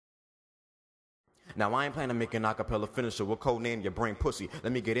Now I ain't planning to make an acapella finisher with code name your brain pussy.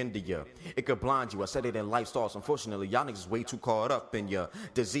 Let me get into ya. It could blind you. I said it in lifestyles. Unfortunately, y'all niggas is way too caught up in your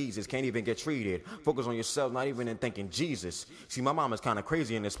diseases. Can't even get treated. Focus on yourself, not even in thinking Jesus. See, my mom is kind of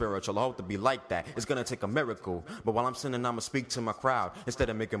crazy in the spiritual. I hope to be like that. It's gonna take a miracle. But while I'm sinning, I'ma speak to my crowd. Instead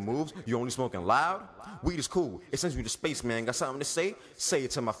of making moves, you only smoking loud? Weed is cool. It sends me to space, man. Got something to say? Say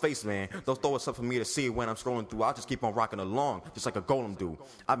it to my face, man. Don't throw it up for me to see when I'm scrolling through. I'll just keep on rocking along, just like a golem do.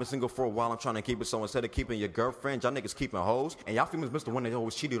 I've been single for a while. I'm trying to keep it, so instead of keeping your girlfriend, y'all niggas keeping hoes. And y'all females miss the one that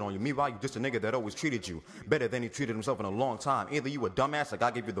always cheated on you. Meanwhile, you just a nigga that always treated you better than he treated himself in a long time. Either you a dumbass or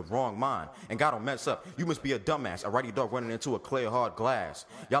God gave you the wrong mind. And God don't mess up. You must be a dumbass, a righty dog running into a clear, hard glass.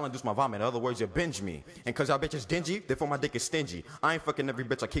 Y'all induce my vomit. In other words, you binge me. And cause y'all bitches dingy, therefore my dick is stingy. I ain't fucking every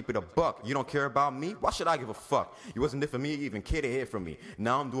bitch, I keep it a buck. You don't care about me? Why should I give a fuck? You wasn't there for me, you even care to hear from me.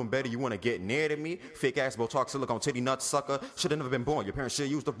 Now I'm doing better, you wanna get near to me? Fake ass Botox, silicone titty nut sucker. Should've never been born, your parents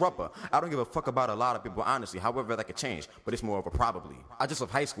should've used the rubber. I don't give a fuck about a lot of people, honestly. However, that could change, but it's more of a probably. I just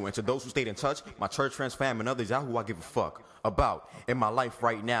left high school, and to those who stayed in touch, my church friends, fam, and others, y'all who I give a fuck about in my life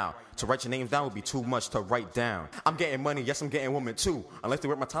right now. To write your names down would be too much to write down. I'm getting money, yes, I'm getting women too. Unless they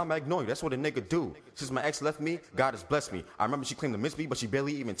work my time, I ignore you. That's what a nigga do. Since my ex left me, God has blessed me. I remember she claimed to miss me, but she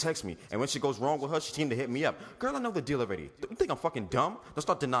barely even texts me. And when she goes wrong with her, she seemed to hit me up. Girl, I know the deal already. You think I'm fucking dumb? Don't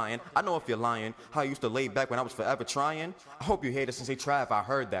start denying. I know if you're lying. How I used to lay back when I was forever trying. I hope you hear this and say try if I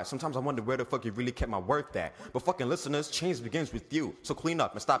heard that. Sometimes I wonder where the fuck you really kept my worth at. But fucking listeners, change begins with you. So clean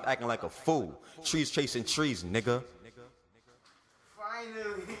up and stop acting like a fool. Trees chasing trees, nigga.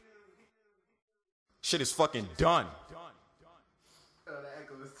 Finally. Shit is fucking done. Oh, that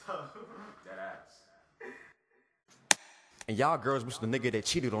echo was tough. That ass. And y'all girls wish the nigga that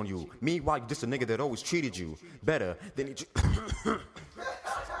cheated on you. Meanwhile, you just a nigga that always treated you better than he